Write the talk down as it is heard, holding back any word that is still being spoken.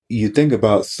you think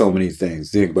about so many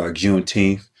things. Think about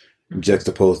Juneteenth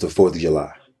juxtaposed to 4th of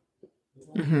July.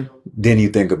 Mm-hmm. Then you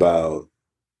think about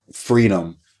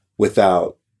freedom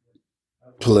without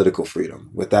political freedom,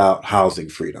 without housing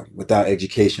freedom, without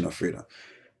educational freedom.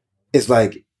 It's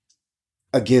like,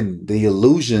 again, the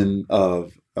illusion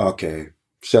of, okay,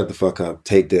 shut the fuck up,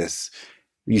 take this,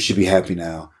 you should be happy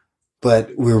now.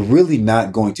 But we're really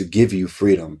not going to give you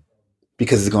freedom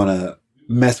because it's going to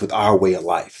mess with our way of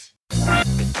life.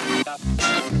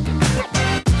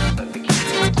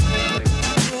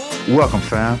 Welcome,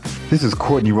 fam. This is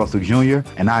Courtney Russell Jr.,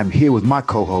 and I'm here with my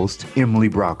co-host, Emily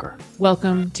Browker.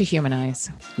 Welcome to Humanize.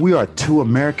 We are two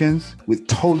Americans with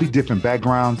totally different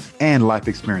backgrounds and life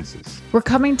experiences. We're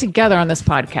coming together on this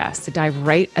podcast to dive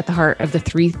right at the heart of the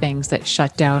three things that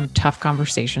shut down tough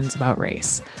conversations about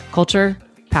race: culture,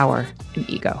 power, and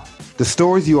ego. The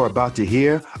stories you are about to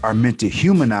hear are meant to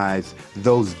humanize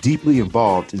those deeply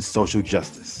involved in social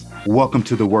justice. Welcome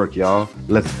to the work, y'all.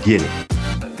 Let's get it.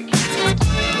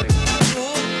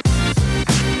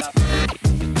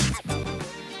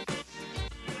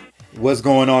 What's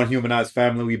going on, Humanized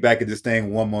family? We back at this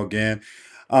thing one more again.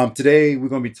 Today, we're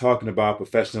going to be talking about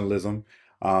professionalism.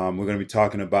 We're going to be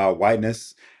talking about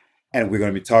whiteness, and we're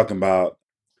going to be talking about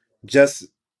just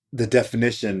the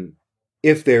definition,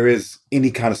 if there is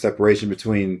any kind of separation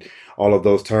between all of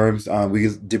those terms. We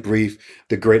debrief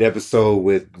the great episode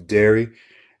with Derry,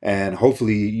 and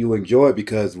hopefully you enjoy it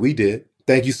because we did.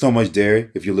 Thank you so much,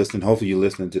 Derry. If you're listening, hopefully you're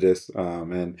listening to this.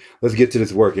 And let's get to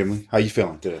this work, Emily. How you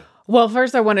feeling today? Well,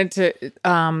 first I wanted to,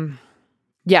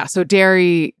 so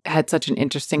Derry had such an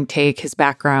interesting take. His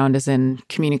background is in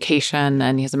communication,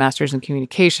 and he has a master's in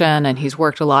communication, and he's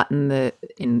worked a lot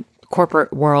in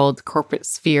corporate world, corporate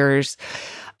spheres,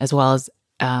 as well as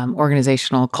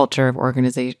organizational culture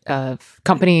of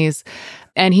companies.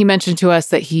 And he mentioned to us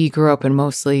that he grew up in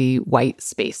mostly white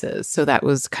spaces. So that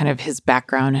was kind of his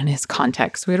background and his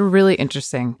context. We had a really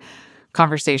interesting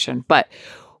conversation, but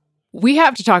we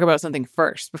have to talk about something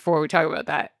first before we talk about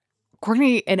that.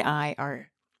 Courtney and I are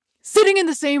sitting in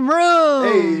the same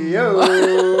room. Hey,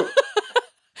 yo.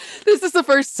 This is the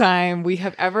first time we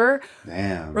have ever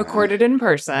recorded in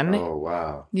person. Oh,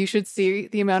 wow. You should see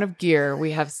the amount of gear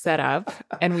we have set up.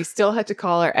 And we still had to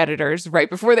call our editors right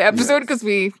before the episode because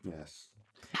we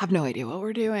have no idea what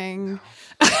we're doing.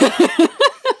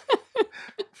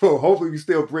 Well, hopefully we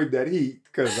still bring that heat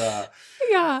because...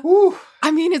 yeah. Whew. I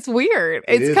mean, it's weird.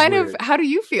 It's kind of, how do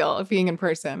you feel of being in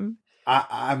person?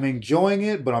 I'm enjoying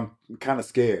it, but I'm kind of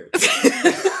scared.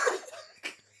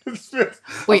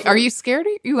 Wait, are you scared or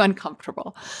are you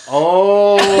uncomfortable?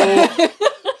 Oh,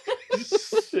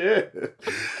 shit.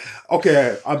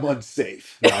 Okay, I'm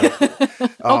unsafe.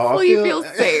 Hopefully you feel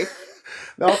safe.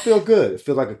 No, I feel good. It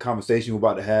feels like a conversation we're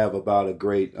about to have about a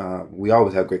great, we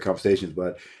always have great conversations,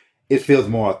 but it feels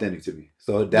more authentic to me.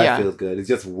 So that feels good. It's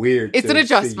just weird. It's an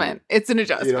adjustment. It's an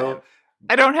adjustment. You know?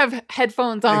 I don't have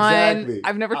headphones on. Exactly.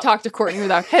 I've never talked to Courtney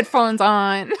without headphones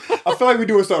on. I feel like we're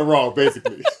doing something wrong,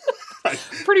 basically.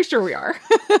 Pretty sure we are.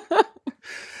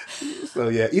 So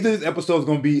yeah, either this episode is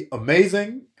going to be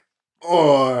amazing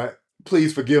or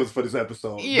please forgive us for this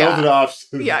episode. Yeah. Those are the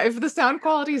options. Yeah, if the sound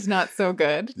quality is not so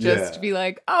good, just be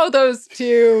like, oh, those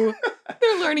two,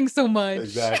 they're learning so much.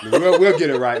 Exactly. We'll get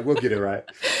it right. We'll get it right.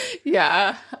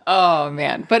 Yeah. Oh,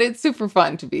 man. But it's super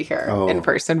fun to be here in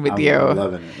person with you.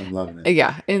 I'm loving it.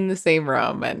 Yeah, in the same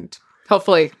room. And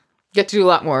hopefully get to do a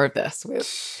lot more of this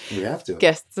with we have to.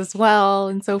 Guests as well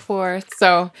and so forth.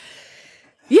 So,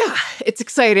 yeah, it's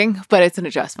exciting, but it's an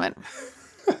adjustment.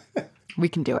 We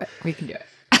can do it.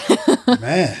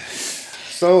 Man.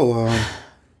 So,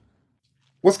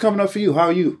 what's coming up for you? How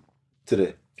are you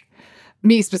today?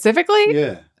 Me specifically?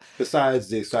 Yeah. Besides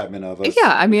the excitement of us.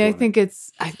 Yeah, I mean, I think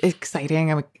it's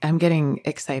exciting. I'm getting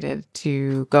excited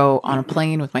to go on a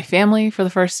plane with my family for the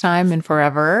first time in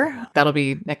forever. That'll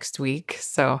be next week.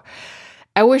 So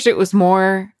I wish it was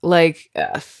more like,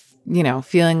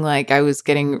 feeling like I was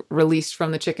getting released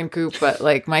from the chicken coop, but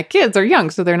like my kids are young,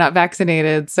 so they're not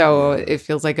vaccinated. So it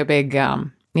feels like a big,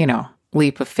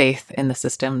 leap of faith in the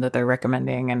system that they're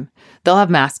recommending, and they'll have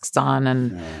masks on,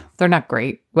 and they're not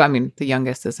great. Well, I mean, the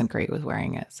youngest isn't great with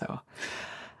wearing it, so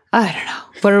I don't know,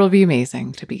 but it'll be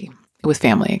amazing to be with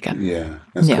family again. Yeah,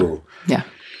 that's cool. Yeah.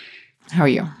 How are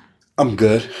you? I'm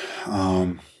good.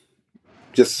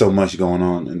 Just so much going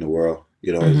on in the world,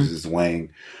 it's just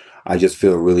weighing. I just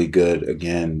feel really good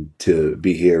again to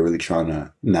be here, really trying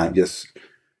to not just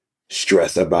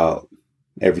stress about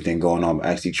everything going on, but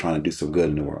actually trying to do some good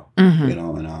in the world,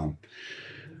 and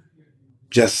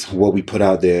just what we put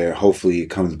out there, hopefully it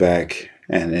comes back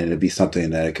and it'll be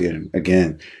something that can,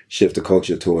 again, shift the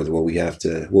culture towards what we have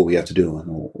to do and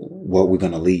what we're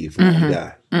going to leave when we Mhm.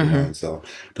 die. You know, Mhm. and so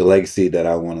the legacy that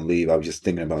I want to leave, I was just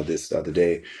thinking about this the other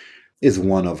day, is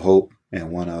one of hope and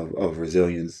one of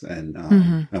resilience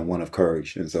Mhm. and one of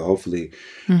courage. And so hopefully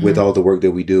with Mhm. all the work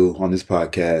that we do on this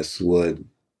podcast would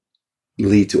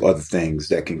lead to other things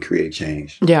that can create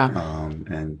change. Yeah.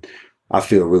 And I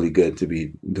feel really good to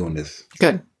be doing this.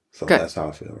 Good. So Good. that's how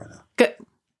I feel right now. Good.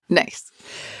 Nice.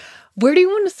 Where do you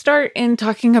want to start in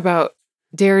talking about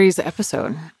Derry's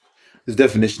episode? The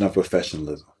definition of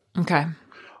professionalism. Okay.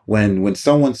 When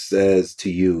someone says to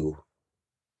you,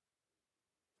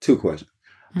 two questions.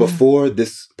 Mhm. Before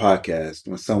this podcast,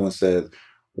 when someone says,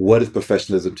 what is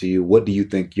professionalism to you? What do you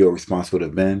think your response would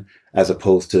have been, as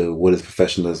opposed to what is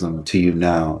professionalism to you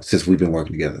now, since we've been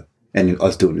working together and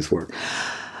us doing this work?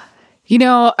 You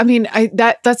know, I mean,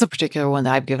 that's a particular one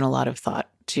that I've given a lot of thought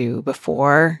to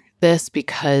before this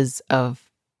because of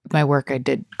my work I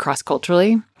did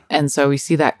cross-culturally. And so we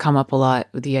see that come up a lot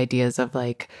with the ideas of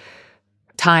like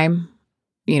time,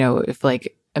 you know, if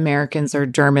like Americans or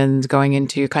Germans going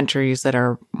into countries that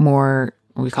are more,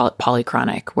 we call it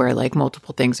polychronic, where like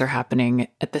multiple things are happening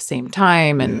at the same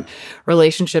time and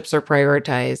relationships are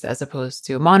prioritized, as opposed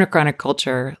to a monochronic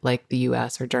culture like the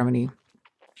US or Germany,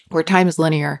 where time is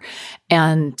linear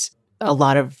and a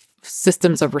lot of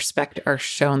systems of respect are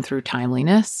shown through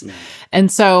timeliness.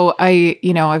 And so I've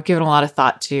given a lot of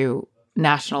thought to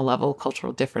national level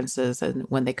cultural differences and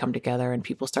when they come together and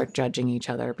people start judging each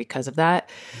other because of that.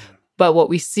 But what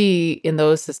we see in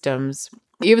those systems,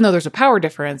 even though there's a power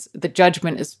difference, the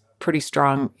judgment is pretty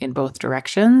strong in both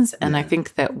directions. And I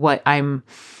think that what I'm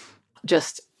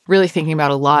just really thinking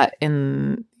about a lot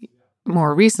in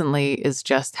more recently is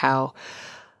just how,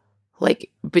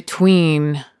 like,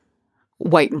 between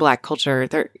white and black culture,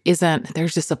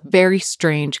 there's just a very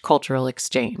strange cultural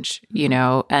exchange, you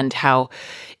know, and how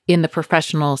in the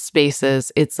professional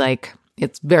spaces, it's like,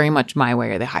 it's very much my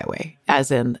way or the highway,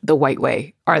 as in the white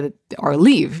way or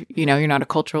leave, you know, you're not a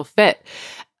cultural fit.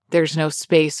 There's no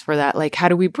space for that. Like, how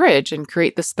do we bridge and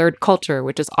create this third culture,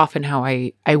 which is often how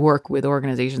I work with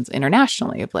organizations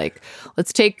internationally of like,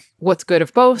 let's take what's good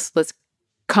of both. Let's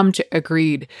come to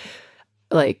agreed,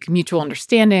 like mutual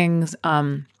understandings.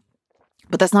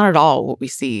 But that's not at all what we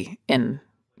see in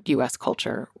US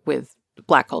culture with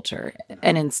black culture.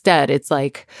 And instead it's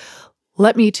like,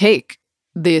 let me take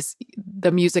the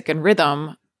music and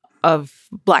rhythm of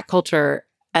black culture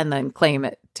and then claim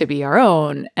it to be our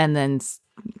own and then,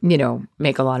 you know,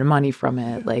 make a lot of money from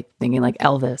it, like thinking like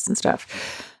Elvis and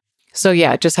stuff. So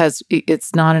yeah,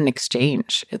 it's not an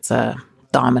exchange. It's a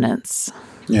dominance.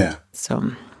 Yeah.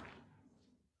 So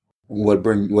What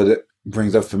it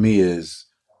brings up for me is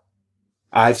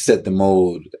I've set the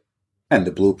mold and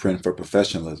the blueprint for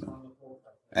professionalism.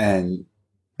 And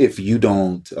if you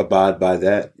don't abide by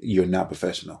that, you're not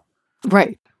professional.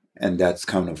 right. And that's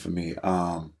coming up for me.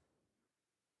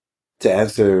 To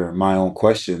answer my own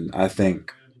question, I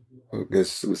think,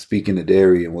 speaking to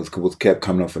Derry, and what kept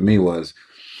coming up for me was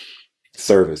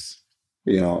service.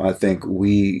 You know, I think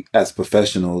we as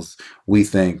professionals, we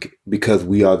think because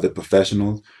we are the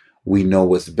professionals, we know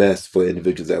what's best for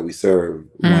individuals that we serve.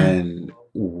 When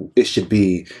it should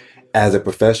be, as a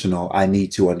professional, I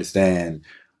need to understand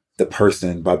the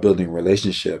person by building a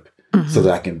relationship so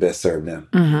that I can best serve them.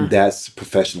 That's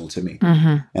professional to me.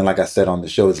 And like I said on the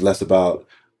show, it's less about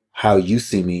how you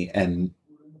see me and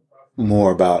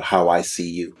more about how I see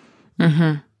you.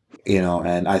 You know,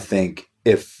 and I think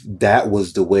if that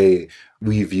was the way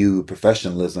we view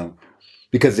professionalism,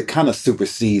 because it kind of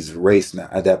supersedes race now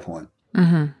at that point.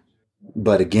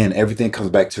 But again, everything comes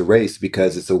back to race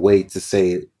because it's a way to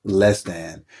say less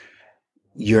than.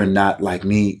 You're not like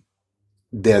me.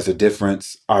 There's a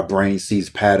difference. Our brain sees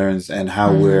patterns and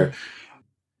how we're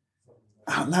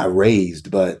not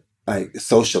raised, but like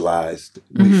socialized.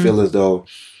 We feel as though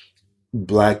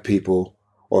black people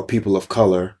or people of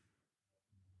color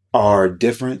are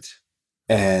different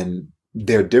and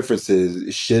their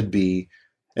differences should be,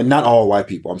 and not all white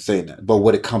people, I'm saying that, but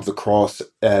what it comes across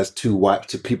as to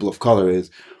people of color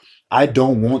is, I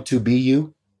don't want to be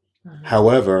you.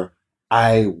 However,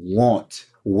 I want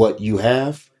what you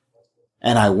have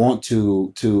and I want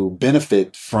to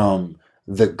benefit from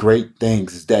the great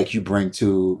things that you bring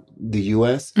to the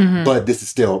US, but this is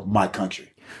still my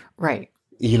country. Right.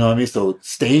 You know what I mean? So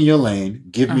stay in your lane,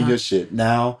 give me your shit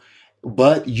now,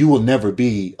 but you will never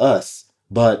be us.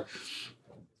 But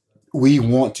we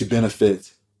want to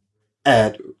benefit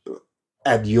at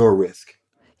your risk.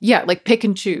 Yeah, like pick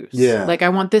and choose. Yeah. Like I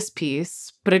want this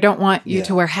piece, but I don't want you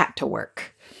to wear hat to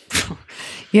work.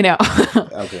 You know?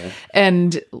 Okay.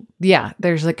 And yeah,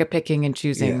 there's like a picking and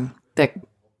choosing that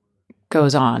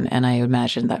goes on. And I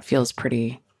imagine that feels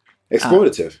pretty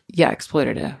Exploitative. Yeah,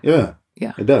 exploitative. Yeah.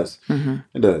 Yeah. It does. Mm-hmm.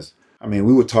 It does. I mean,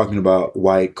 we were talking about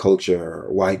white culture,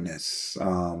 whiteness.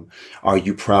 Are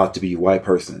you proud to be a white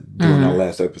person during our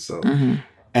last episode? Mm-hmm.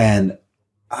 And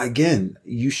again,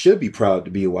 you should be proud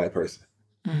to be a white person.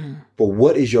 Mm-hmm. But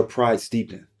what is your pride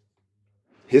steeped in?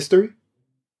 History?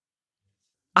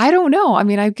 I don't know. I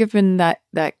mean, I've given that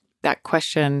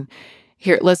question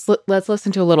here. Let's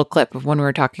listen to a little clip of when we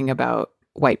were talking about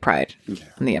white pride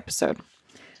in the episode.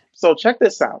 So check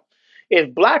this out.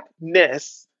 If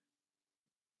blackness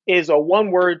is a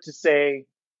one word to say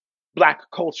black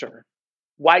culture,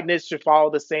 whiteness should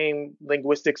follow the same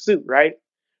linguistic suit, right?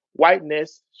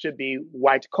 Whiteness should be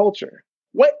white culture.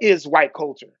 What is white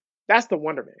culture? That's the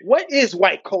wonderment. What is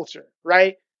white culture,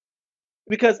 right?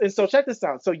 And so check this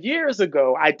out. So years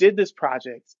ago, I did this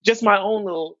project, just my own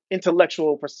little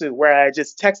intellectual pursuit, where I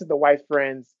just texted the white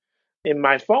friends in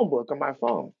my phone book on my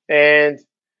phone. And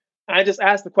I just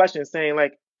asked the question saying,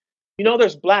 like,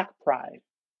 there's black pride.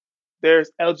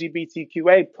 There's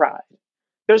LGBTQA pride.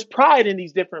 There's pride in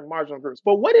these different marginal groups.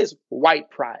 But what is white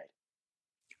pride?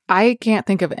 I can't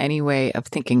think of any way of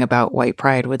thinking about white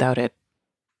pride without it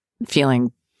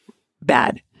feeling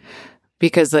bad.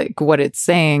 Because like what it's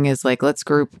saying is like, let's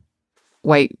group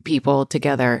white people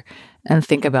together and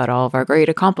think about all of our great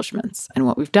accomplishments and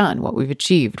what we've done, what we've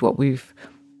achieved, what we've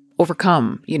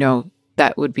overcome.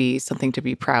 That would be something to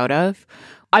be proud of.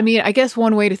 I mean, I guess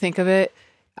one way to think of it,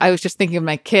 I was just thinking of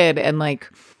my kid and like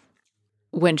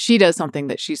when she does something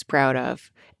that she's proud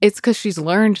of, it's because she's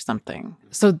learned something.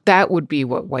 So that would be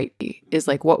what white is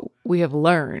like, what we have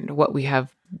learned, what we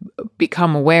have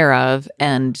become aware of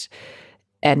and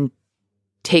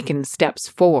taken steps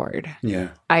forward. Yeah.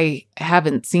 I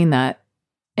haven't seen that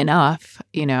enough,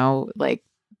 like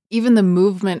even the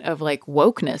movement of like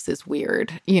wokeness is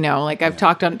weird, like I've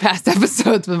talked on past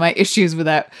episodes with my issues with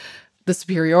that, the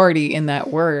superiority in that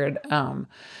word.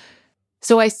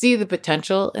 So I see the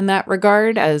potential in that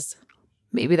regard as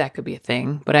maybe that could be a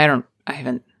thing, but I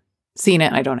haven't seen it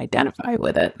and I don't identify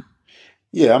with it.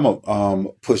 Yeah, I'm gonna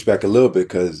push back a little bit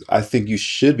because I think you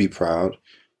should be proud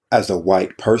as a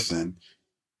white person.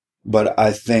 But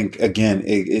I think, again,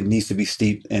 it needs to be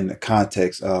steeped in the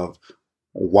context of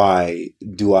why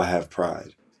do I have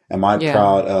pride? Am I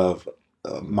proud of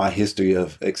my history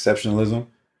of exceptionalism?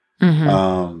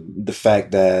 Mm-hmm. The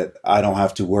fact that I don't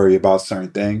have to worry about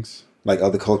certain things like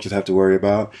other cultures have to worry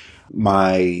about.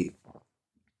 My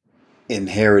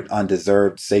inherent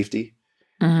undeserved safety.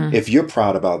 Mm-hmm. If you're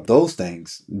proud about those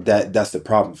things, that's the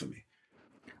problem for me.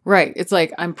 Right. It's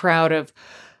like I'm proud of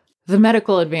the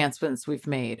medical advancements we've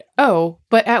made. Oh,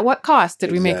 but at what cost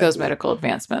did we make those medical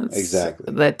advancements?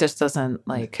 Exactly. That just doesn't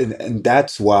like... And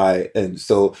that's why, and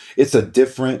so it's a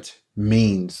different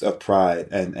means of pride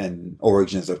and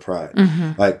origins of pride.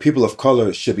 Mm-hmm. Like people of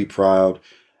color should be proud,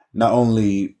 not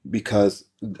only because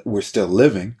we're still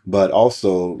living, but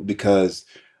also because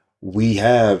we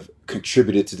have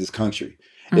contributed to this country.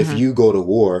 Mm-hmm. If you go to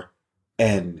war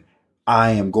and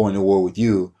I am going to war with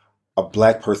you, a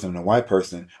black person and a white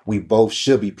person, we both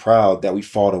should be proud that we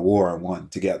fought a war and won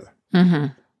together. Mm-hmm.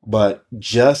 But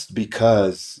just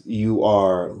because you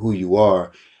are who you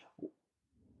are,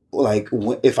 like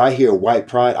if I hear white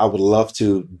pride, I would love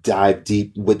to dive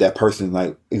deep with that person.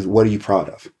 Like, what are you proud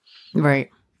of? Right.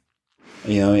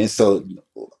 And so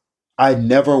I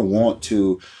never want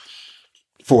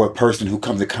for a person who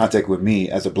comes in contact with me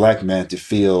as a black man to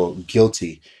feel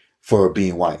guilty for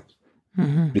being white.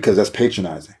 Mm-hmm. Because that's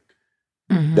patronizing.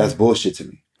 Mm-hmm. That's bullshit to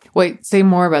me. Wait, say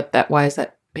more about that. Why is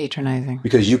that patronizing?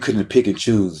 Because you couldn't pick and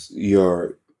choose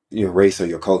your race or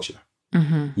your culture.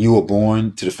 Mm-hmm. You were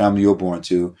born to the family you were born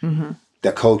to. Mm-hmm.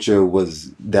 That culture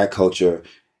was that culture.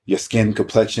 Your skin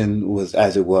complexion was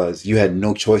as it was. You had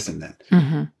no choice in that.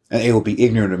 Mm-hmm. And it would be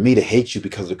ignorant of me to hate you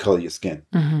because of the color of your skin.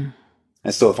 Mm-hmm.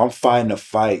 And so if I'm fighting a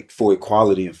fight for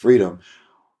equality and freedom,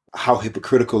 how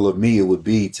hypocritical of me it would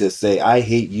be to say, I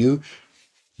hate you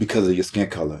because of your skin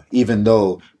color. Even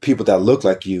though people that look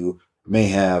like you may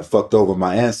have fucked over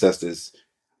my ancestors,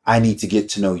 I need to get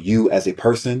to know you as a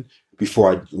person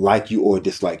before I like you or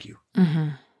dislike you. Mm-hmm.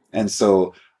 And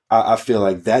so I feel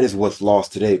like that is what's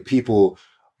lost today. People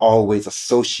always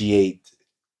associate,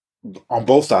 on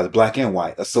both sides, black and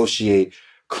white, associate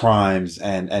crimes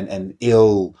and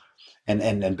ill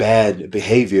and bad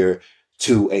behavior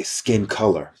to a skin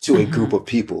color, to a group of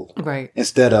people. Right.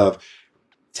 Instead of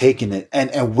taking it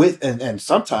and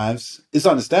sometimes it's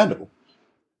understandable.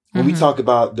 When we talk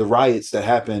about the riots that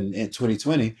happened in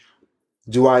 2020,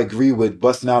 do I agree with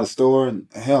busting out a store?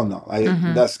 Hell no.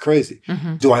 That's crazy.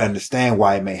 Mm-hmm. Do I understand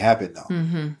why it may happen though?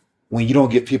 Mm-hmm. When you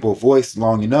don't give people a voice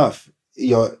long enough,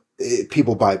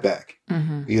 people bite back.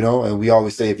 Mm-hmm. You know, and we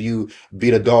always say if you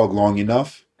beat a dog long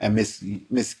enough and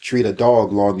mistreat a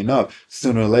dog long enough,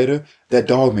 sooner or later that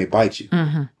dog may bite you.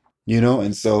 Mm-hmm. You know,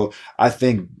 and so I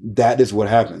think that is what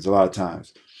happens a lot of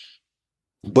times.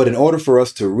 But in order for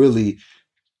us to really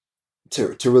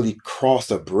really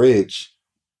cross a bridge,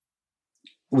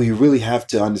 we really have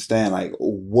to understand, like,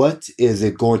 what is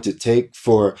it going to take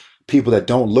for people that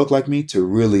don't look like me to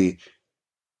really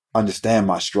understand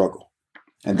my struggle?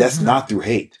 And that's Mm-hmm. not through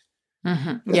hate.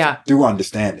 Mm-hmm. That's Yeah. through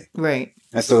understanding. Right.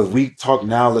 And so if we talk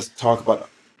now, let's talk about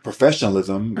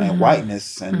professionalism and Mm-hmm.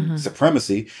 whiteness and Mm-hmm.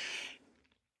 supremacy.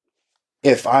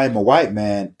 If I'm a white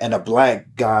man and a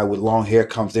black guy with long hair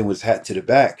comes in with his hat to the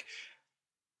back,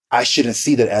 I shouldn't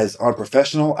see that as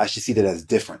unprofessional. I should see that as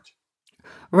different.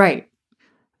 Right.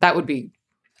 That would be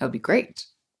great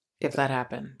if that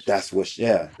happened. That's what,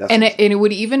 yeah. That's And what, it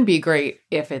would even be great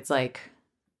if it's like,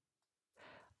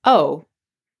 oh,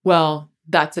 well,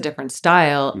 that's a different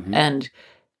style. Mhm. And,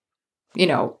 you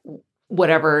know,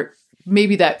 whatever,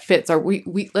 maybe that fits. Or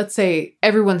we let's say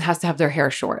everyone has to have their hair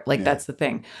short. Like, Yeah. that's the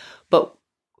thing. But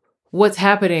what's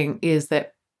happening is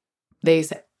that they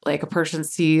say, like, a person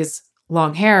sees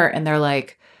long hair and they're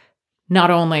like, not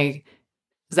only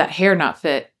does that hair not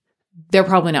fit, they're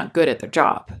probably not good at their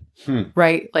job.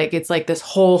 Right? Like, it's like this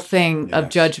whole thing of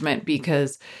Yes. judgment,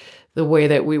 because the way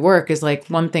that we work is like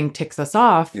one thing ticks us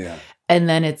off. Yeah. And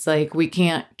then it's like, we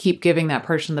can't keep giving that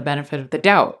person the benefit of the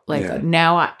doubt. Like, Yeah.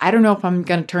 now I don't know if I'm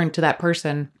going to turn to that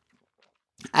person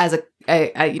as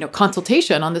a you know,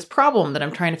 consultation on this problem that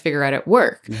I'm trying to figure out at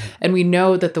work. Mhm. And we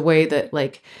know that the way that,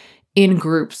 like, in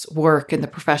groups work in the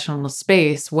professional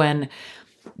space, when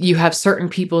you have certain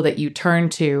people that you turn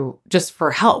to just for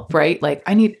help, right? Like,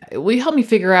 will you help me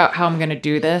figure out how I'm going to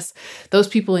do this? Those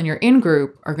people in your in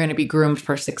group are going to be groomed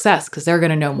for success because they're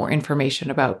going to know more information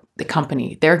about the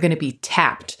company. They're going to be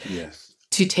tapped Yes.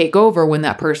 to take over when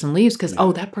that person leaves because, Yeah.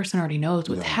 oh, that person already knows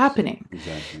what's Yes. happening.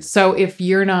 Exactly. So if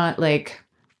you're not, like,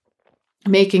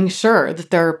 making sure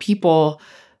that there are people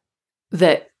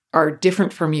that are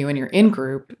different from you in your in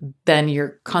group, then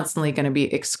you're constantly going to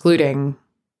be excluding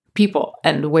people.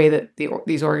 And the way that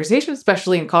these organizations,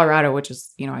 especially in Colorado, which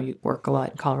is, you know, I work a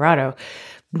lot in Colorado,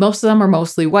 most of them are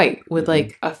mostly white with Mhm.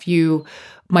 like a few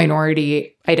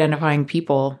minority identifying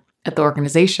people at the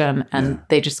organization, and Yeah.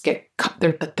 they just get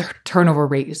their turnover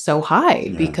rate is so high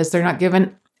Yeah. because they're not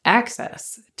given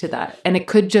access to that. And it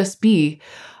could just be,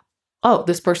 oh,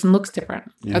 this person looks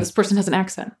different, Yeah. or this person has an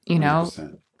accent, you know?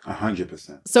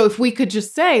 100%. So if we could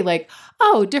just say, like,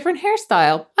 oh, different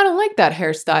hairstyle, I don't like that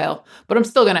hairstyle, but I'm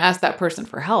still going to ask that person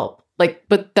for help. Like,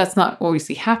 but that's not what we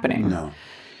see happening. No.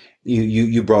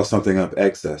 You brought something up,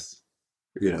 excess.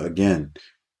 You know, again,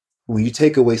 when you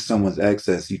take away someone's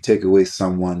access, you take away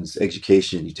someone's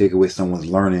education, you take away someone's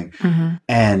learning, Mm-hmm.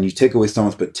 and you take away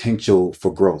someone's potential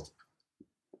for growth.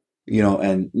 You know,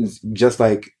 and it's just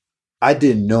like I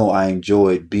didn't know I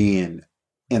enjoyed being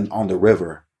on the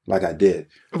river like I did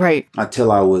Right.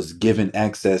 until I was given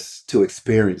access to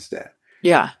experience that.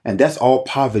 Yeah. And that's all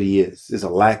poverty is a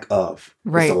lack of.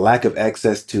 Right. It's a lack of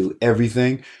access to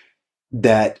everything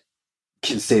that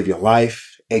can save your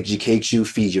life, educate you,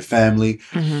 feed your family.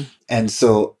 Mm-hmm. And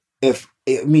so it's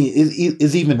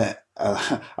even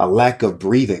a lack of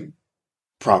breathing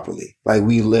properly. Like,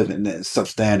 we live in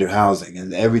substandard housing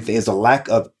and everything. It's a lack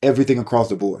of everything across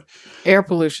the board. Air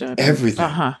pollution. Everything.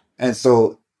 Uh-huh. And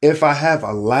so if I have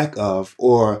a lack of,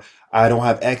 or I don't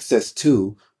have access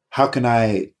to, how can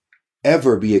I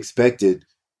ever be expected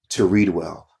to read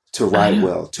well, to write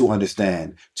well, to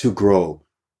understand, to grow,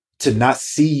 to not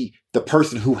see the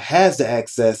person who has the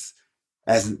access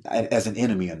as an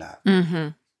enemy or not? Mm-hmm.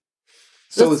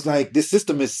 So it's like this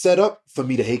system is set up for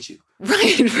me to hate you.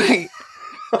 Right.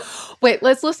 Wait,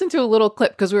 let's listen to a little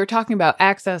clip because we were talking about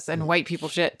access and white people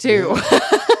shit too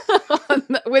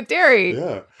with Derry.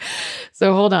 Yeah.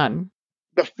 So hold on.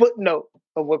 The footnote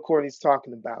of what Courtney's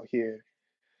talking about here,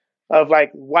 of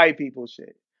like white people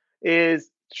shit, is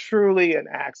truly an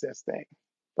access thing,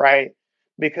 right?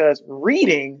 Because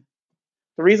reading,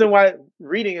 the reason why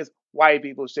reading is white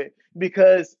people shit,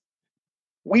 because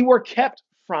we were kept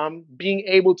from being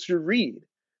able to read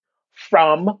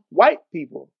from white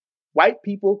people. White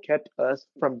people kept us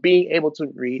from being able to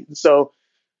read. So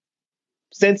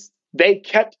since they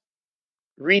kept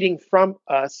reading from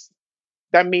us,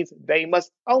 that means they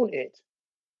must own it.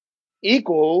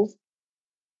 Equals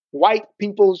white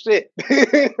people shit.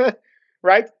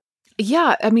 Right?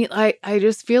 Yeah, I mean, I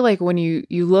just feel like when you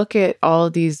look at all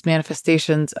of these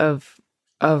manifestations of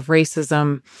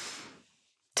racism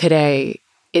today,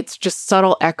 it's just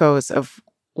subtle echoes of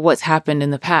what's happened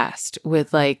in the past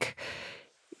with, like,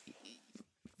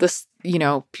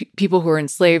 people who were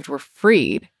enslaved were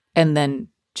freed, and then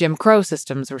Jim Crow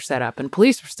systems were set up and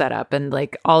police were set up, and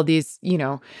like all these,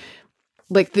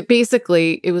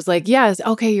 basically it was like, yes,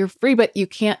 okay, you're free, but you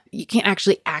can't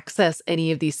actually access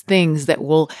any of these things that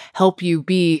will help you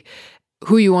be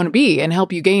who you want to be and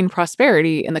help you gain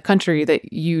prosperity in the country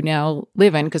that you now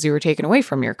live in, because you were taken away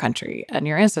from your country and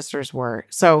your ancestors were.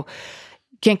 So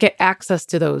can't get access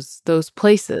to those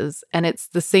places. And it's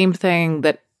the same thing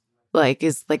that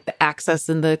is like the access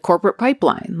in the corporate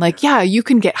pipeline. Like, yeah, you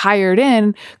can get hired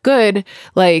in, good.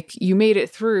 Like you made it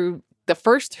through the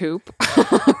first hoop,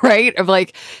 right? Of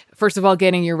like, first of all,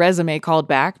 getting your resume called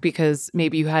back because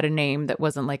maybe you had a name that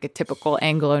wasn't like a typical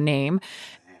Anglo name.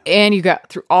 And you got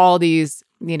through all these,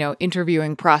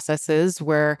 interviewing processes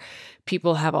where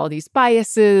people have all these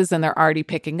biases and they're already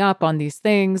picking up on these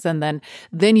things. And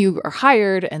then you are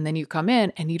hired, and then you come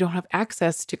in and you don't have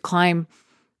access to climb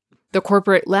the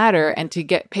corporate ladder and to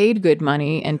get paid good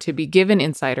money and to be given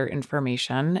insider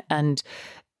information. And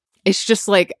it's just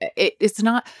like, it's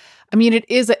not, I mean, it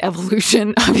is an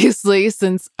evolution, obviously,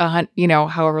 since,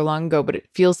 however long ago, but it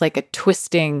feels like a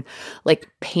twisting, like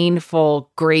painful,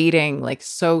 grating, like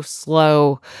so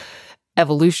slow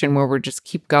evolution where we're just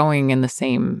keep going in the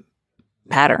same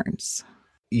patterns.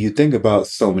 You think about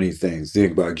so many things.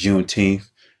 Think about Juneteenth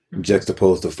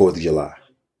juxtaposed to 4th of July.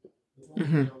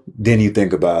 Mm-hmm. Then you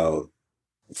think about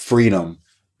freedom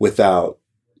without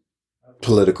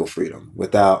political freedom,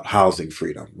 without housing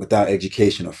freedom, without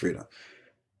educational freedom.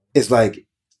 It's like,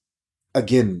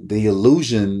 again, the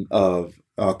illusion of,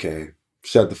 okay,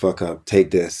 shut the fuck up,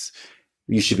 take this,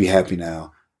 you should be happy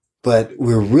now. But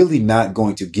we're really not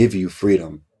going to give you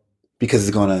freedom because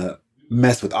it's going to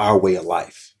mess with our way of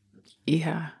life.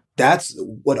 Yeah. That's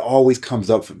what always comes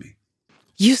up for me.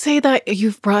 You say that,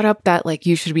 you've brought up that like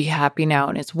you should be happy now,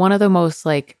 and it's one of the most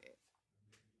like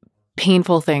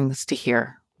painful things to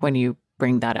hear when you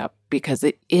bring that up, because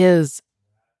it's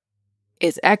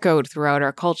echoed throughout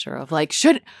our culture of like,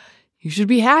 you should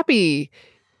be happy.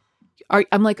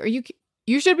 I'm like,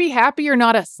 you should be happy you're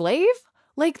not a slave?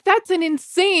 Like, that's an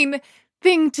insane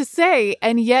thing to say,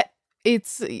 and yet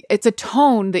it's a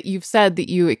tone that you've said that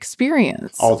you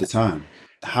experience all the time.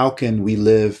 How can we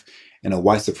live in a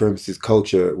white supremacist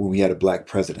culture when we had a black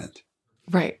president?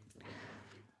 Right.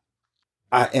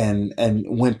 And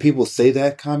when people say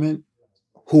that comment,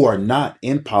 who are not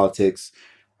in politics,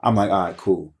 I'm like, all right,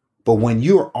 cool. But when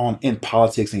you're in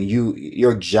politics and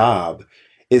your job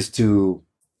is to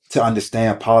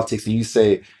understand politics, and you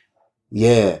say,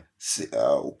 yeah,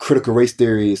 critical race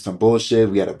theory is some bullshit,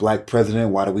 we had a black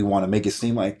president, why do we want to make it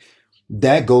seem like,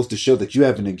 that goes to show that you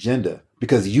have an agenda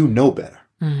because you know better.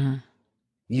 Mm-hmm.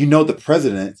 You know the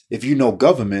president, if you know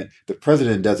government, the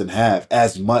president doesn't have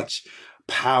as much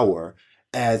power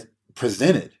as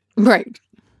presented. Right.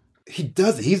 He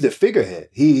doesn't. He's the figurehead.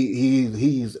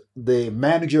 He's the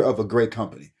manager of a great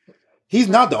company. He's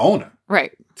not the owner.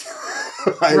 Right.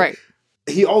 Right.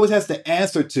 He always has to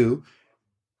answer to.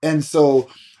 And so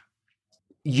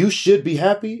you should be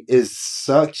happy is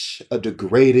such a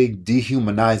degrading,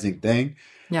 dehumanizing thing.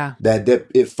 Yeah. That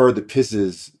it further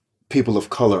pisses people of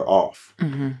color off.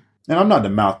 Mm-hmm. And I'm not the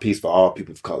mouthpiece for all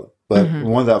people of color, but mm-hmm. the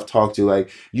ones that I've talked to, like,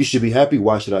 you should be happy.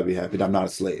 Why should I be happy that I'm not a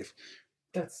slave?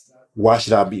 Why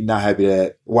should I be not happy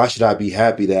that? Why should I be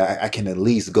happy that I can at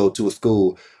least go to a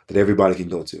school that everybody can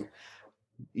go to?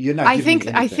 You're not. I think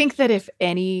that if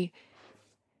any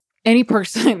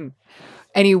person,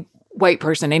 any white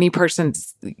person, any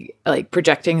person's like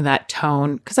projecting that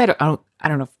tone, because I don't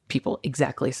know if people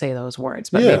exactly say those words,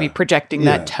 but maybe projecting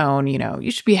that tone,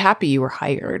 you should be happy you were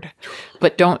hired,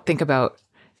 but don't think about,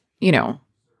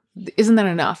 isn't that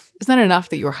enough? Isn't that enough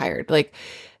that you were hired? Like,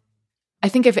 I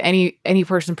think if any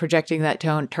person projecting that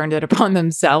tone turned it upon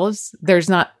themselves, there's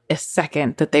not a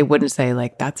second that they wouldn't say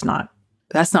like, that's not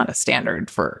a standard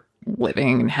for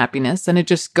living and happiness. And it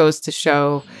just goes to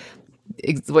show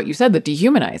what you said, the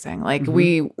dehumanizing. Like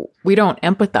mm-hmm. we don't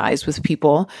empathize with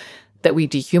people that we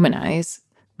dehumanize,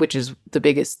 which is the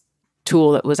biggest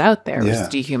tool that was out there, was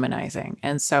dehumanizing.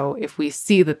 And so if we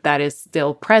see that is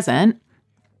still present,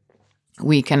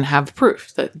 we can have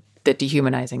proof that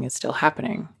dehumanizing is still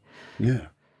happening. Yeah.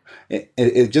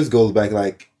 It just goes back,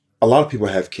 like, a lot of people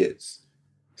have kids.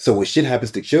 So when shit happens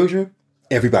to children,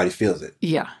 everybody feels it.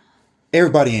 Yeah.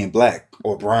 Everybody ain't black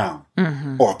or brown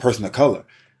mm-hmm. or a person of color.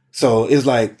 So it's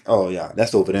like, oh yeah,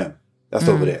 that's over them. That's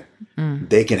over there. Mm-hmm.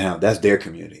 They can have, that's their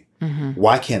community. Mm-hmm.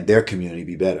 Why can't their community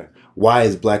be better? Why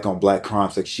is black on black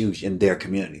crime such huge in their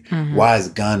community? Mm-hmm. Why is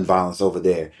gun violence over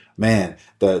there? Man,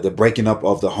 the breaking up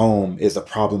of the home is a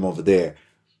problem over there.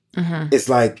 Mm-hmm. It's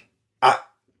like,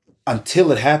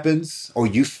 until it happens or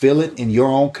you feel it in your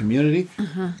own community,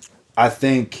 I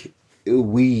think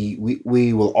we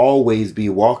will always be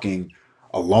walking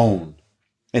alone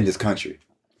in this country.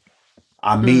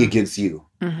 I'm me against you.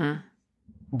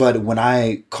 But when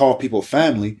I call people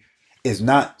family, it's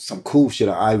not some cool shit.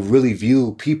 I really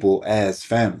view people as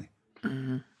family.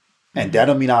 And that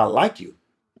don't mean I like you.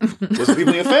 There's some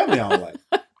people in your family I don't like.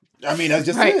 I mean, that's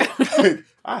just it.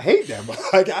 I hate that.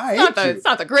 Like, I hate you. It's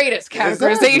not the greatest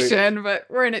categorization, but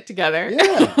we're in it together.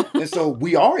 Yeah. And so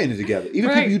we are in it together. Even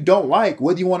people you don't like,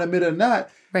 whether you want to admit it or not,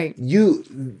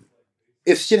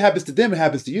 if shit happens to them, it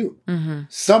happens to you.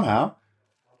 Somehow.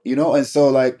 You know? And so,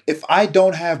 like, if I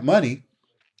don't have money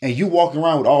and you walking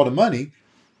around with all the money,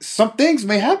 some things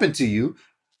may happen to you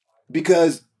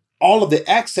because all of the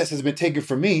access has been taken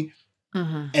from me.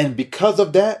 And because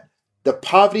of that, the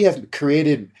poverty has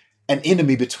created an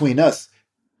enemy between us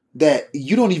that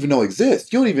you don't even know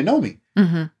exists. You don't even know me.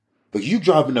 But you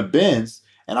driving a Benz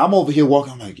and I'm over here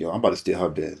walking. I'm like, yo, I'm about to steal her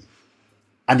Benz.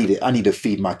 I need to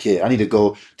feed my kid. I need to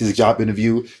go to the job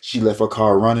interview. She left her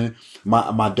car running.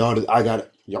 My daughter,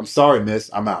 I'm sorry, miss.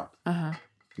 I'm out.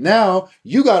 Now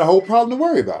you got a whole problem to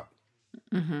worry about.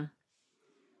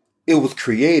 It was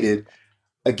created.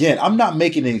 Again, I'm not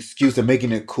making an excuse and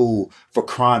making it cool for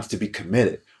crimes to be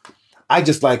committed. I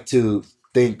just like to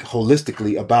think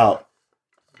holistically about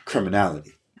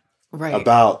criminality.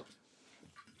 About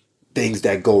things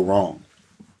that go wrong.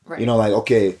 You know, like,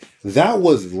 okay, that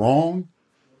was wrong.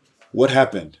 What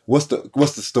happened? What's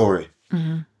the story?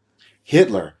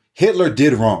 Hitler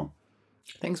did wrong.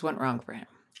 Things went wrong for him.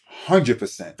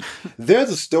 100%. There's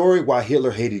a story why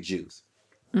Hitler hated Jews.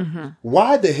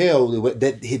 Why the hell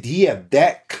did he have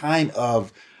that kind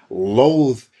of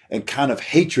loathe and kind of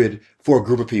hatred for a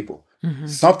group of people?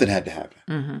 Something had to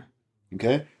happen.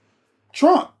 Okay?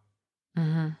 Trump.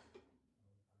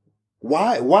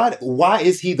 Why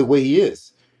is he the way he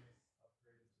is?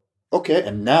 Okay,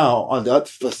 and now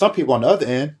for some people on the other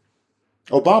end,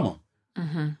 Obama.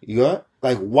 You got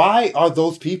like, why are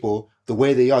those people the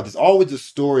way they are? There's always a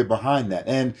story behind that,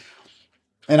 and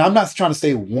I'm not trying to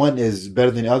say one is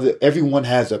better than the other. Everyone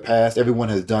has a past. Everyone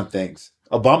has done things.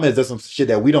 Obama has done some shit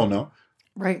that we don't know,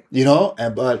 right? You know,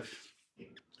 but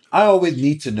I always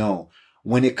need to know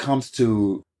when it comes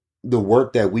to the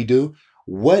work that we do,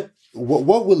 what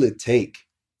will it take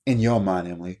in your mind,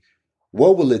 Emily?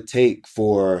 What will it take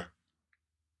for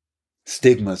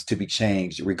stigmas to be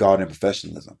changed regarding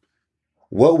professionalism?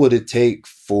 What would it take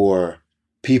for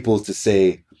people to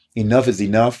say, enough is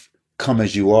enough, come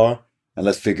as you are, and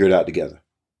let's figure it out together?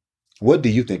 What do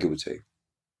you think it would take?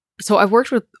 So I've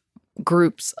worked with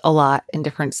groups a lot in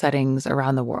different settings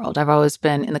around the world. I've always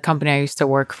been in the company I used to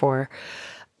work for.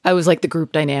 I was like the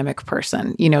group dynamic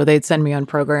person. You know, they'd send me on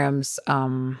programs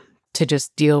to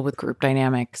just deal with group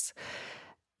dynamics.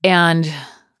 And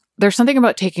there's something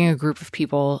about taking a group of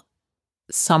people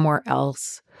somewhere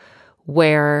else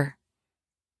where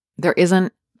there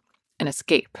isn't an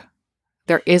escape.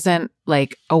 There isn't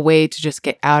like a way to just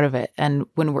get out of it. And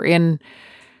when we're in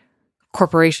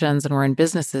corporations and we're in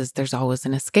businesses, there's always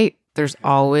an escape. There's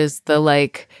always the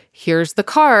like, here's the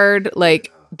card.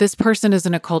 Like, this person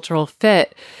isn't a cultural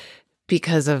fit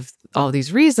because of all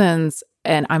these reasons,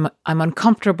 and I'm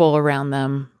uncomfortable around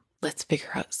them. Let's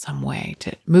figure out some way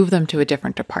to move them to a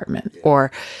different department,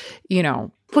 or, you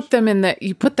know, put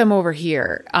them over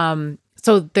here.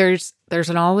 So there's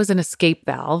always an escape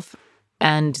valve,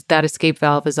 and that escape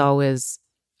valve is always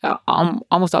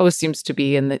almost always seems to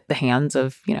be in the hands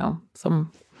of, you know,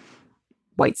 some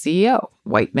white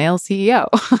male CEO.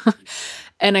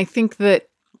 And I think that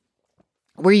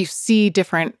where you see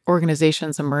different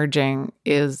organizations emerging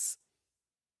is,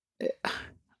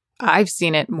 I've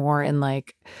seen it more in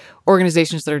like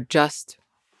organizations that are just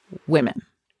women,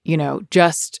 you know,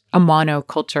 just a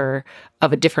monoculture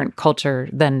of a different culture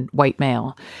than white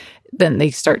male. Then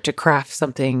they start to craft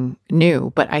something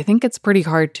new. But I think it's pretty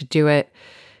hard to do it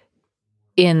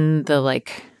in the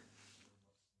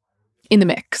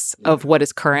mix of what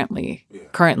is currently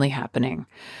happening.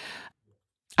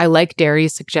 I like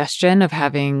Derry's suggestion of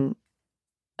having,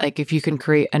 like, if you can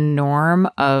create a norm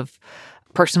of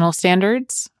personal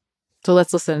standards. So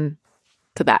let's listen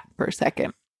to that for a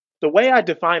second. The way I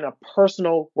define a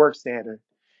personal work standard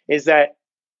is that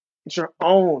it's your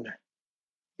own.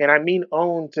 And I mean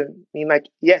own to mean like,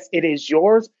 yes, it is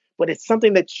yours, but it's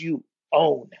something that you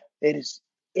own. It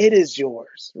is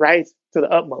yours, right? To the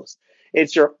utmost.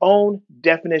 It's your own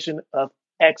definition of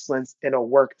excellence in a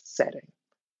work setting.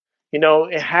 You know,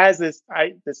 it has this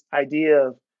idea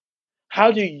of,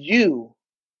 how do you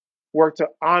work to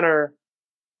honor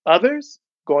others?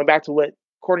 Going back to what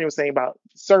Courtney was saying about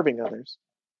serving others,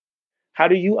 How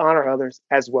do you honor others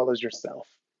as well as yourself?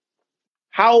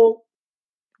 How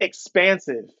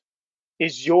expansive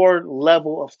is your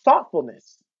level of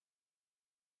thoughtfulness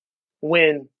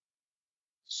when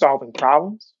solving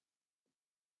problems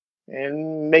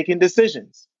and making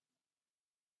decisions?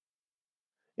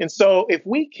 And so, if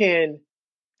we can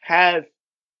have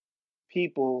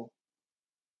people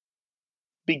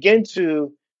begin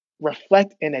to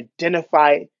reflect and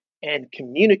identify and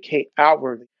communicate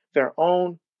outwardly their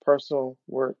own personal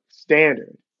work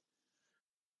standard,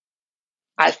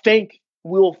 I think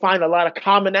we'll find a lot of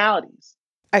commonalities.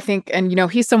 I think, and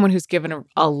he's someone who's given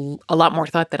a lot more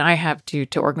thought than I have to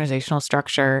organizational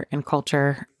structure and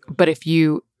culture. But if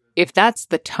that's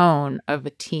the tone of a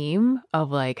team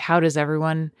of like, what does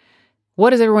everyone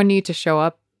need to show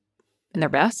up in their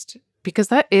best? Because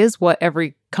that is what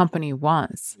every company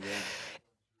wants. Yeah.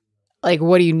 Like,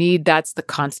 what do you need? That's the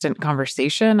constant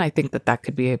conversation. I think that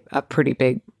could be a pretty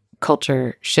big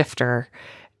culture shifter,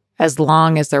 as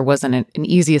long as there wasn't an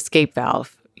easy escape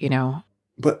valve,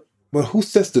 But who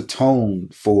sets the tone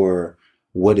for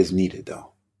what is needed,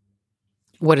 though?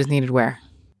 What is needed where?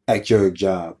 At your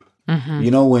job.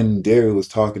 Mm-hmm. When Derry was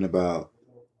talking about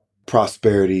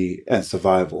prosperity and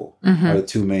survival are the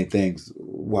two main things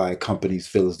why companies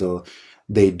feel as though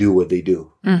they do what they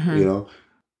do. Mm-hmm.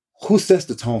 Who sets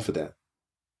the tone for that?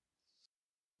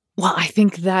 Well, I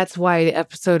think that's why the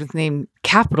episode is named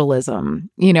Capitalism.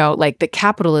 Like the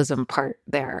capitalism part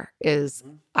there is,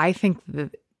 I think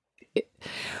that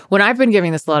when I've been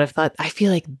giving this a lot of thought, I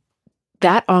feel like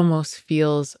that almost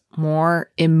feels more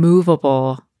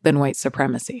immovable than white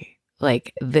supremacy.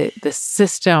 Like the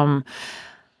system.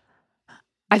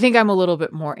 I think I'm a little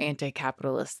bit more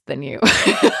anti-capitalist than you.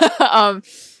 I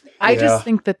just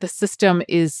think that the system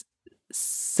is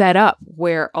set up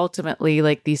where ultimately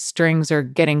like these strings are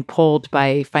getting pulled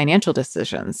by financial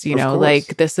decisions.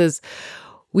 Like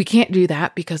we can't do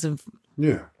that because of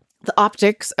the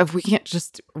optics of we can't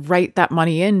just write that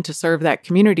money in to serve that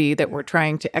community that we're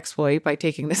trying to exploit by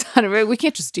taking this out of it. We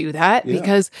can't just do that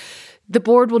because the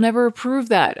board will never approve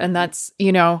that. And that's,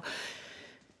 I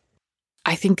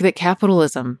think that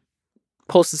capitalism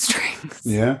pulls the strings.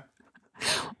 Yeah.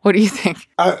 What do you think?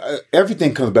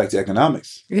 Everything comes back to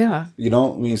economics. Yeah.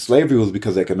 Slavery was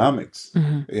because of economics,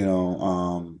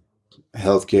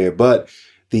 healthcare, but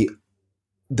the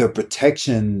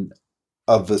protection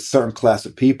of a certain class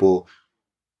of people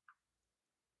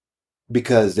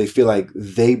because they feel like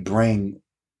they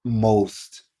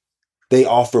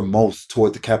offer most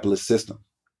toward the capitalist system.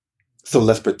 So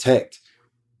let's protect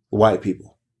white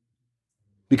people.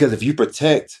 Because if you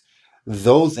protect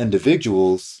those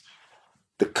individuals,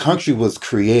 the country was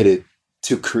created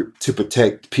to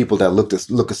protect people that look a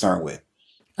certain way.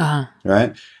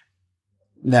 Right?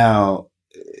 Now,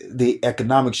 the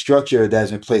economic structure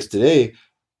that's in place today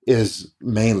is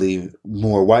mainly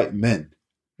more white men,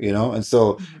 and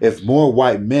so if more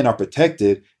white men are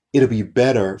protected, it'll be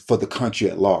better for the country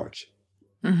at large.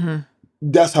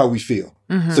 That's how we feel.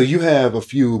 So you have a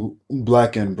few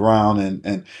black and brown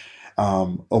and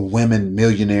women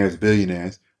millionaires,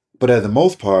 billionaires, but at the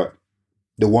most part,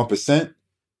 the 1%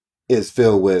 is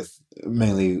filled with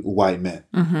mainly white men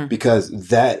because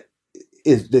that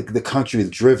is the country is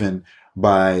driven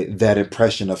by that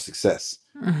impression of success.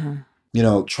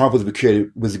 Trump was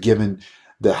given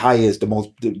the highest,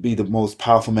 the most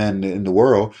powerful man in the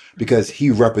world because he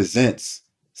represents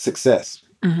success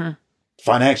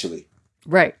financially.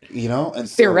 Right. And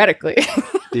so, theoretically,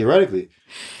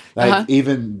 like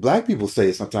even black people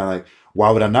say sometimes like, why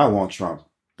would I not want Trump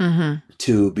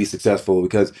to be successful?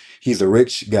 Because he's a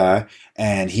rich guy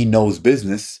and he knows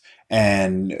business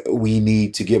and we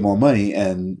need to get more money.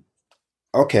 And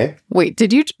okay. Wait,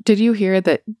 did you hear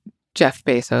that Jeff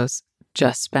Bezos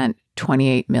just spent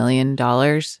 $28 million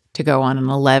to go on an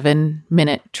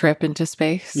 11-minute trip into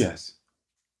space? Yes.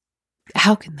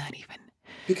 How can that even?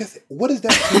 Because what is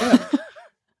that for them?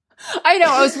 I know.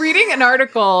 I was reading an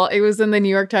article. It was in the New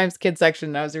York Times kids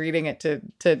section. I was reading it to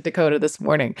Dakota this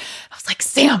morning. I was like,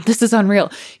 Sam, this is unreal.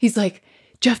 He's like,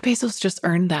 Jeff Bezos just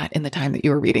earned that in the time that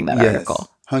you were reading that article.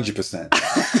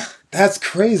 100%. That's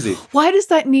crazy. Why does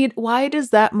that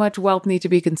much wealth need to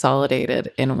be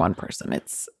consolidated in one person?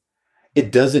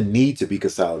 It doesn't need to be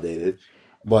consolidated,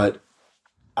 but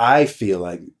I feel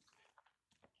like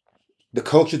the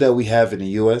culture that we have in the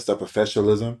U.S., our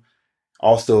professionalism,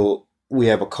 also we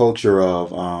have a culture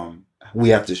of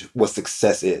what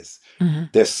success is.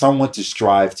 There's someone to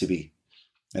strive to be,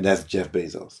 and that's Jeff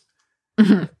Bezos.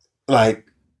 Like,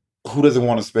 who doesn't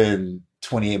want to spend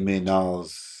 $28 million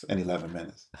in 11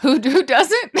 minutes. Who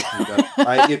doesn't?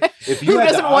 Like if you Who had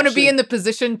the doesn't want to option- be in the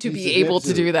position to be able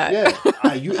to do that?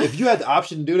 Yeah. If you had the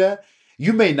option to do that,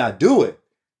 you may not do it,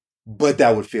 but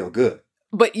that would feel good.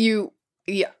 But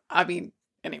I mean,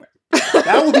 anyway.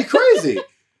 That would be crazy.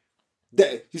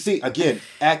 You see, again,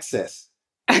 access.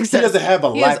 Access. He doesn't have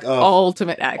a He lack has of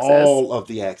ultimate access. all of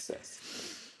the access.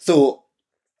 So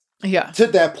Yeah. to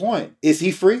that point, is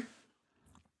he free?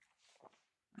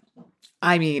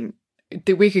 I mean,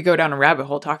 we could go down a rabbit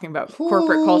hole talking about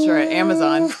corporate culture at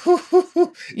Amazon.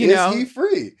 Is he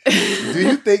free? Do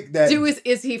you think that?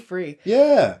 Is he free?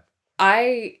 Yeah.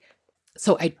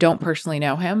 So I don't personally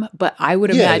know him, but I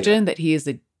would imagine that he is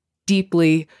a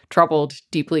deeply troubled,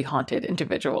 deeply haunted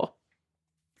individual.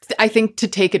 I think to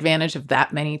take advantage of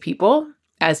that many people,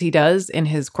 as he does in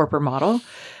his corporate model,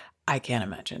 I can't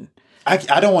imagine. I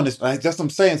don't want to. That's what I'm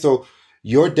saying. So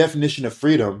your definition of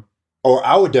freedom, or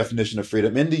our definition of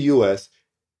freedom in the U.S.,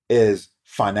 is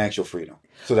financial freedom.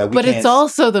 So that But it's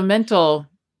also the mental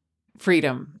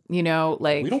freedom,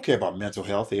 like... We don't care about mental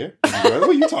health here. What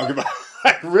are you talking about?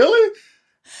 Like, really?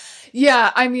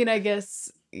 Yeah, I mean, I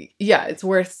guess, it's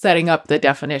worth setting up the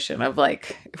definition of,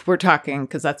 like, if we're talking,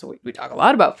 because that's what we talk a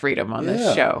lot about freedom on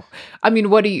this show. I mean,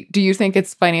 what do you think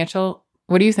it's financial?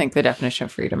 What do you think the definition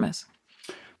of freedom is?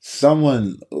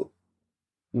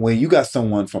 When you got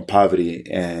someone from poverty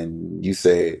and you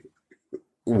say,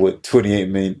 what, 28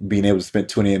 million, being able to spend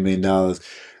 $28 million,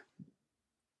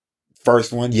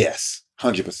 first one, yes,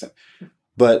 100%.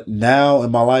 But now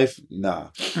in my life, nah.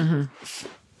 Mm-hmm.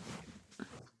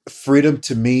 Freedom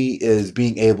to me is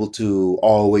being able to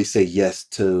always say yes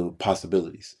to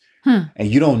possibilities. And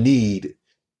you don't need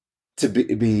to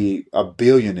be a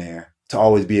billionaire to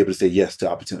always be able to say yes to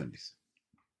opportunities.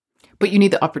 But you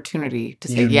need the opportunity to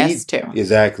say yes to.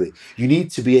 Exactly. You need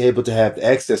to be able to have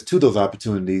access to those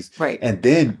opportunities. Right. And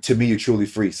then, to me, you're truly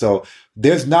free. So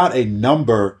there's not a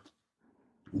number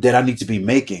that I need to be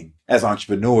making as an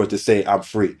entrepreneur to say I'm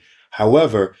free.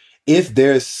 However, if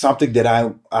there's something that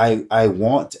I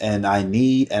want and I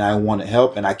need and I want to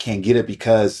help and I can't get it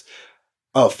because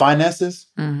of finances,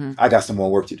 I got some more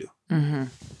work to do. Mm-hmm.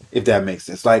 If that makes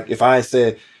sense. Like if I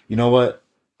said, you know what,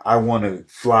 I want to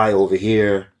fly over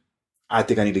here. I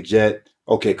think I need a jet.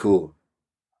 Okay, cool.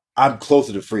 I'm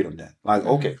closer to freedom then. Like,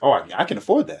 okay, I can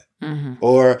afford that. Mm-hmm.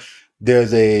 Or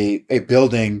there's a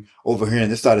building over here in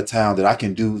this side of town that I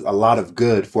can do a lot of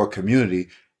good for a community.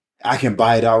 I can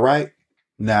buy it outright.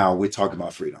 Now we're talking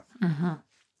about freedom. Mm-hmm.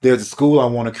 There's a school I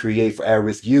want to create for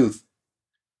at-risk youth.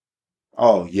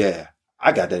 Oh, yeah.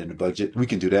 I got that in the budget. We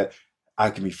can do that. I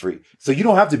can be free. So you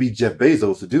don't have to be Jeff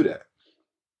Bezos to do that.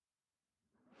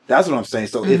 That's what I'm saying.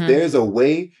 So if there's a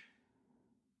way,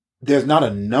 there's not a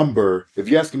number. If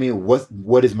you're asking me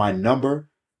what is my number,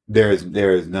 there is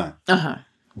none. Uh-huh.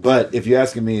 But if you're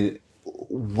asking me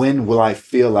when will I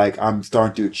feel like I'm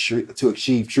starting to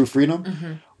achieve true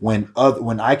freedom, when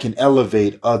I can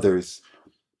elevate others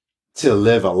to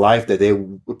live a life that they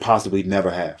would possibly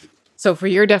never have. So for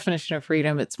your definition of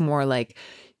freedom, it's more like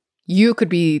you could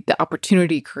be the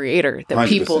opportunity creator that 100%.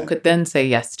 People could then say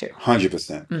yes to.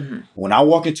 100%. When I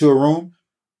walk into a room,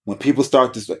 when people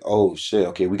start to say, oh shit,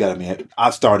 okay,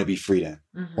 I'm starting to be free then.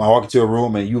 When I walk into a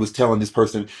room and you was telling this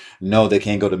person, no, they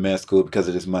can't go to med school because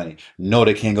of this money. No,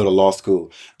 they can't go to law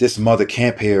school. This mother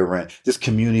can't pay her rent. This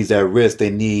community's at risk.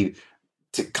 They need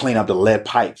to clean up the lead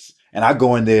pipes. And I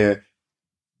go in there,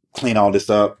 clean all this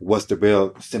up. What's the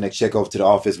bill? Send a check over to the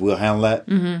office. We'll handle that.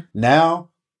 Now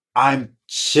I'm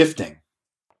shifting.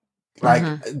 Like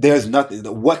there's nothing.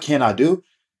 What can I do?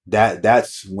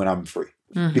 That's when I'm free.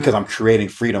 Because I'm creating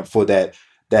freedom for that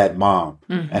mom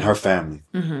and her family.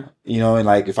 You know, and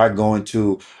like if I go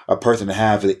into a person to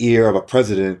have the ear of a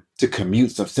president to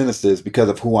commute some sentences because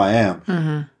of who I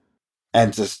am,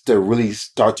 and just to really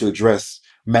start to address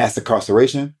mass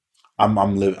incarceration,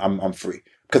 I'm free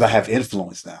because I have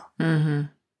influence now.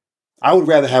 I would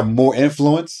rather have more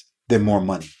influence than more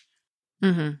money.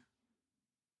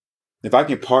 If I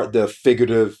can part the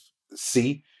figurative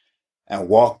sea and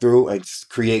walk through and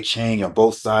create change on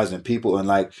both sides and people, and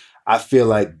like I feel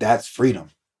like that's freedom.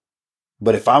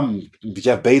 But if I'm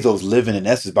Jeff Bezos living in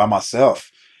essence by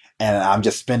myself and I'm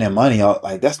just spending money,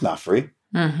 like that's not free.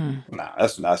 Nah,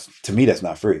 that's not, to me, that's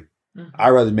not free. I'd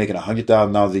rather make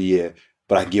 $100,000 a year,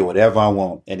 but I can get whatever I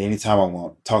want at any time I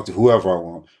want, talk to whoever I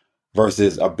want,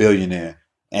 versus a billionaire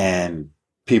and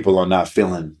people are not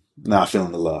feeling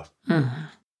the love.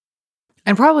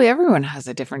 And probably everyone has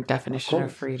a different definition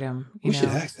of freedom. We should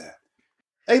ask that.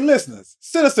 Hey, listeners,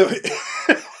 send us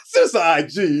an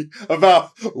IG about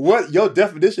what your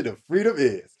definition of freedom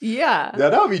is. Yeah.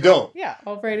 That'll be dope. Yeah,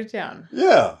 I'll write it down.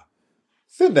 Yeah.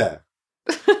 Sit down.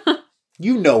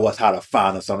 You know us how to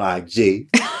find us on IG.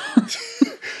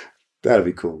 That'd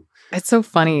be cool. It's so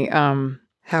funny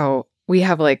how we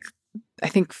have like, I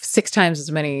think 6 times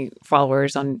as many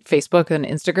followers on Facebook and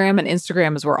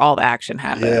Instagram is where all the action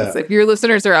happens. Yeah. If your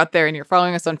listeners are out there and you're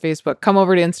following us on Facebook, come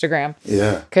over to Instagram.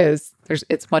 Yeah. Because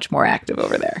it's much more active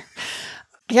over there.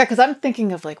 Yeah, because I'm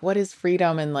thinking of like, what is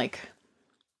freedom and like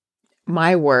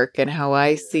my work and how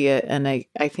I see it. And I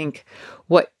think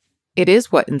what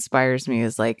inspires me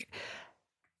is like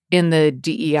in the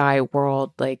DEI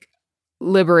world, like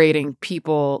liberating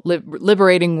people,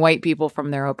 liberating white people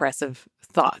from their oppressive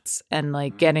thoughts and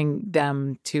like getting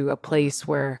them to a place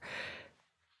where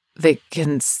they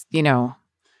can, you know,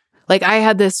 like I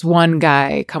had this one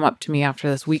guy come up to me after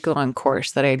this week-long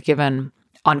course that I had given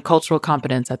on cultural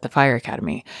competence at the Fire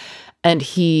Academy. And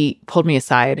he pulled me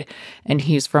aside and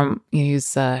he's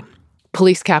a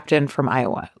police captain from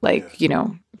Iowa, like, you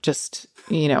know, just,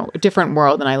 you know, a different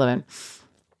world than I live in.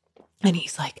 And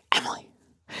he's like, Emily,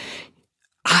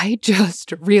 I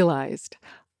just realized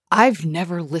I've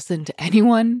never listened to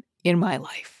anyone in my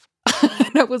life.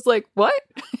 And I was like, what?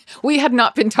 We had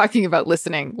not been talking about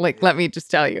listening. Like, let me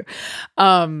just tell you.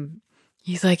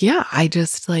 He's like, yeah, I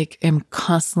just like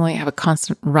have a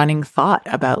constant running thought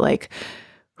about like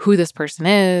who this person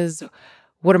is.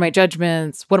 What are my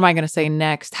judgments? What am I going to say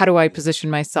next? How do I position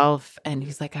myself? And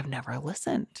he's like, I've never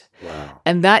listened. Wow.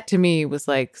 And that to me was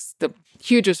like the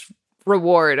hugest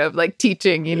reward of like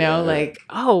teaching, you know, like,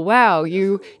 oh, wow,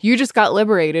 you just got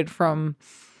liberated from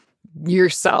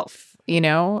yourself, you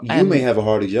know? You may have a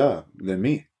harder job than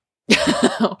me.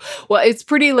 Well, it's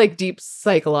pretty like deep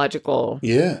psychological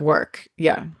work.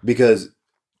 Yeah. Because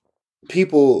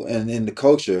people in the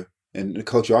culture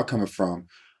I'm coming from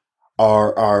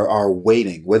are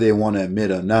waiting, whether they want to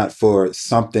admit or not, for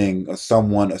something or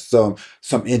someone or some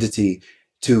entity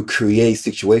to create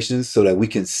situations so that we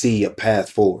can see a path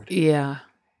forward. Yeah.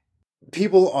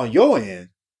 People on your end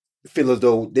feel as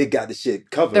though they got the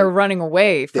shit covered. They're running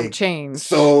away from change.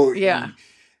 So yeah.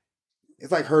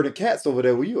 It's like herding cats over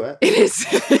there where you at. It is.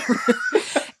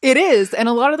 It is. And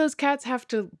a lot of those cats have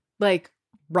to like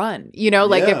run, you know,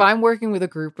 like if I'm working with a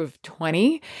group of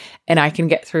 20 and I can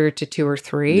get through to 2 or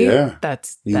 3,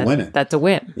 that's winning. That's a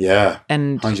win. Yeah.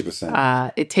 And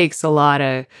 100%. It takes a lot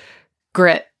of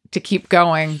grit to keep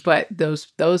going, but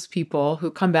those people who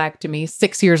come back to me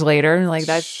 6 years later and like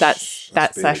that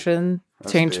session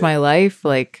changed my life,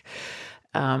 like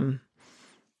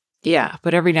yeah,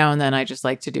 but every now and then I just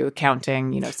like to do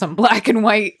accounting, you know, some black and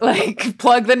white, like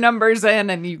plug the numbers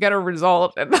in and you get a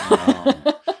result. And no,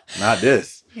 not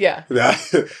this. Yeah. No.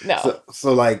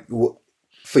 So like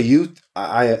for you,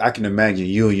 I can imagine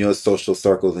you and your social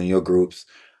circles and your groups,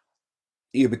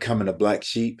 you're becoming a black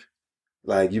sheep.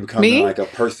 Like you becoming like a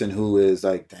person who is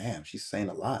like, damn, she's saying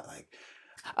a lot. Like,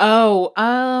 no,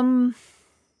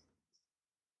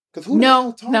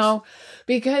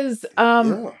 because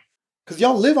because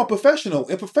y'all live in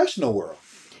professional world.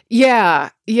 Yeah.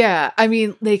 I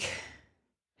mean, like,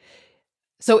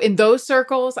 so in those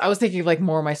circles, I was thinking of like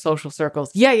more of my social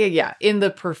circles. Yeah. In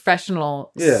the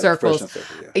professional circles.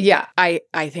 I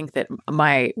think that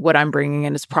what I'm bringing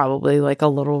in is probably like a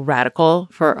little radical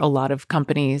for a lot of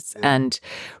companies and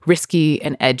risky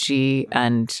and edgy.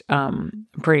 And I'm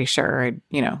pretty sure,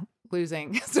 you know,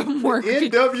 losing some work.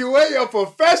 NWA of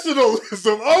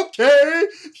professionalism. Okay.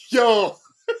 Yo.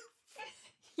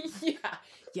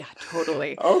 Yeah,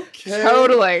 totally. Okay.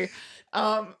 Totally.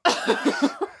 I'm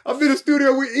in the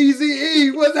studio with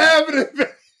Eazy-E. What's happening, man?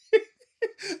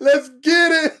 Let's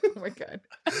get it. Oh my God.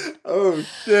 Oh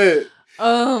shit.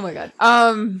 Oh my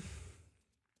God.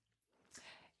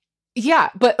 Yeah,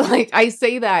 but like I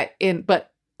say that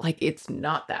but like it's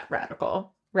not that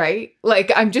radical, right?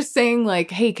 Like I'm just saying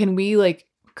like, hey, can we like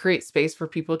create space for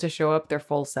people to show up their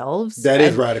full selves? That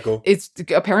is radical. It's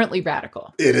apparently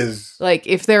radical. It is. Like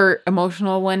if they're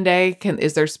emotional one day,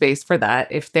 is there space for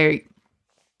that? If they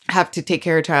have to take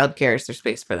care of childcare, is there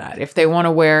space for that? If they want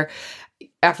to wear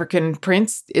African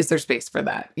prints, is there space for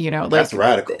that? You know, like that's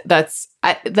radical. That's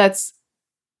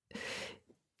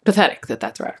pathetic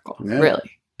that's radical. Yeah.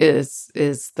 Really is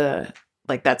the,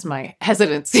 like, that's my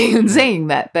hesitancy in saying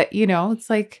that, you know, it's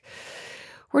like,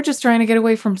 we're just trying to get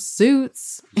away from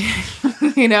suits,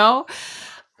 you know,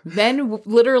 men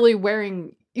literally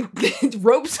wearing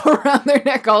ropes around their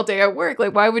neck all day at work.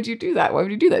 Like, why would you do that? Why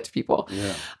would you do that to people?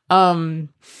 Yeah.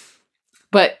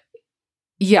 But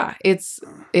yeah, it's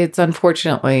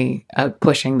unfortunately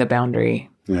pushing the boundary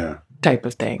type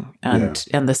of thing. And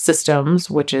the systems,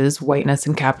 which is whiteness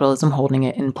and capitalism holding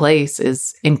it in place,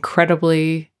 is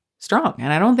incredibly strong.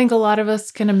 And I don't think a lot of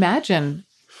us can imagine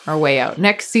our way out.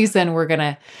 Next season, we're going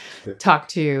to talk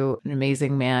to an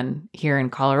amazing man here in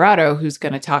Colorado who's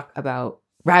going to talk about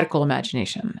radical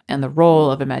imagination and the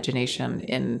role of imagination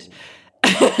in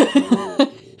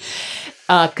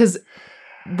because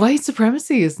white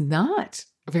supremacy is not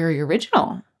very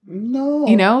original. No.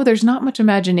 You know, there's not much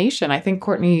imagination. I think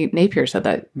Courtney Napier said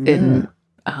that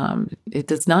it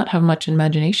does not have much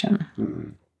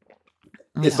imagination.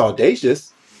 It's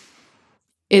audacious.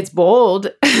 It's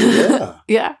bold. Yeah.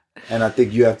 Yeah. And I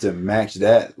think you have to match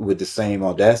that with the same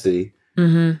audacity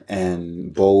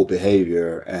and bold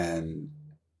behavior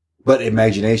but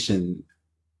imagination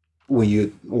when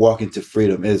you walk into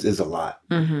freedom is a lot.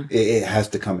 It has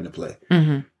to come into play.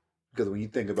 Because when you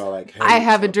think about like, hey, I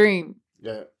have a dream.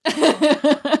 Yeah.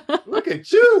 Look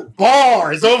at you.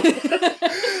 Bars.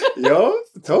 Yo,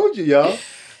 told you, y'all.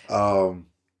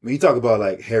 When you talk about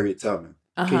like Harriet Tubman,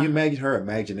 can you imagine her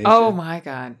imagination? Oh my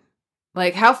God.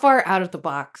 Like how far out of the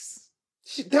box?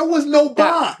 There was no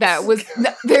box.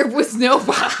 There was no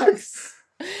box.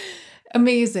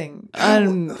 Amazing.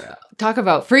 Talk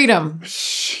about freedom.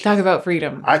 Talk about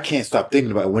freedom. I can't stop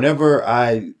thinking about it. Whenever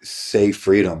I say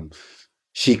freedom,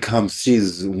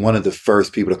 she's one of the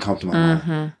first people to come to my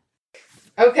mind.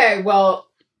 Okay, well,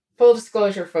 full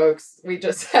disclosure, folks, we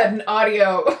just had an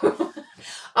audio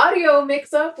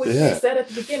mix up, which we said at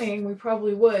the beginning we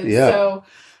probably would. Yeah. So,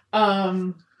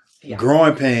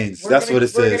 growing pains. That's what it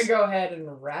says. We're going to go ahead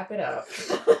and wrap it up.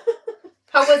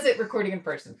 How was it recording in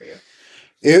person for you?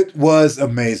 It was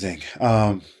amazing.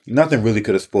 Nothing really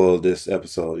could have spoiled this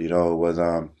episode. You know, it was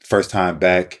first time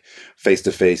back face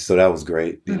to face. So that was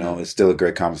great. You know, it's still a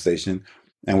great conversation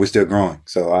and we're still growing.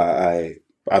 So I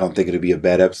don't think it'd be a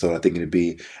bad episode. I think it'd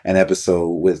be an episode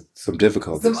with some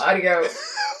difficulties.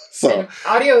 Some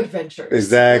audio adventures.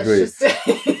 Exactly.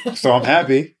 So I'm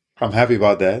happy. I'm happy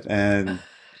about that. And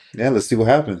yeah, let's see what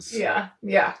happens. Yeah.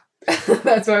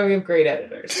 That's why we have great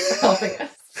editors helping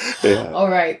us. Yeah. All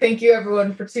right. Thank you,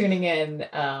 everyone, for tuning in.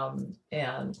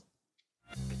 And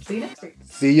see you next week.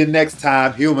 See you next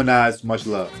time. Humanize. Much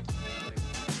love.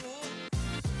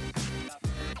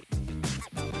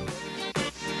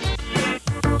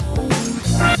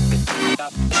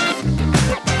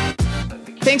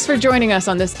 Thanks for joining us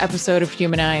on this episode of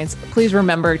Humanize. Please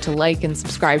remember to like and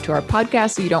subscribe to our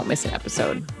podcast so you don't miss an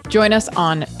episode. Join us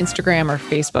on Instagram or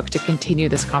Facebook to continue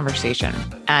this conversation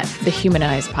at the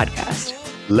Humanize Podcast.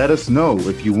 Let us know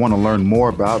if you want to learn more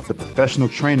about the professional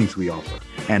trainings we offer.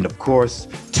 And of course,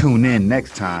 tune in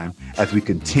next time as we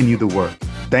continue the work.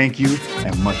 Thank you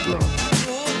and much love.